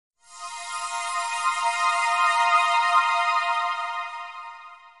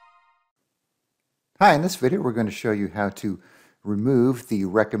Hi, in this video we're going to show you how to remove the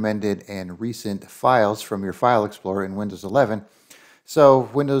recommended and recent files from your File Explorer in Windows 11. So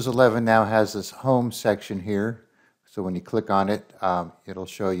Windows 11 now has this home section here. So when you click on it, it'll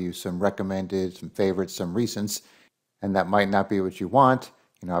show you some recommended, some favorites, some recents, and that might not be what you want.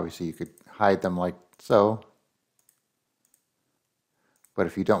 Obviously you could hide them like so. But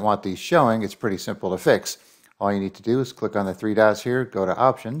if you don't want these showing, it's pretty simple to fix. All you need to do is click on the three dots here, go to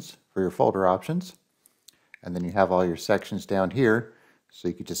Options for your folder options. And then you have all your sections down here, so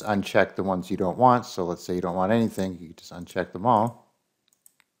you could just uncheck the ones you don't want. So let's say you don't want anything, you could just uncheck them all,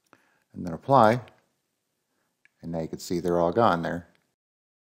 and then apply, and now you can see they're all gone there.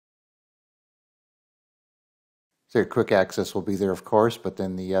 So your quick access will be there, of course, but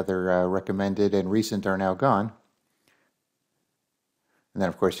then the other recommended and recent are now gone. And then,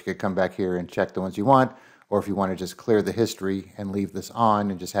 of course, you could come back here and check the ones you want, or if you want to just clear the history and leave this on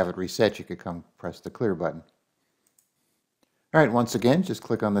and just have it reset, you could come press the clear button. All right, once again, just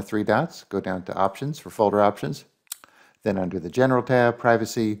click on the three dots, go down to Options for folder options. Then under the General tab,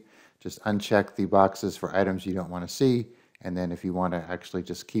 Privacy, just uncheck the boxes for items you don't want to see. And then if you want to actually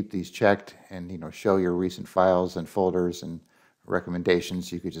just keep these checked and show your recent files and folders and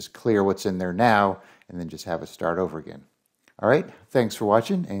recommendations, you could just clear what's in there now and then just have it start over again. All right, thanks for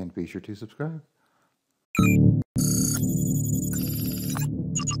watching and be sure to subscribe.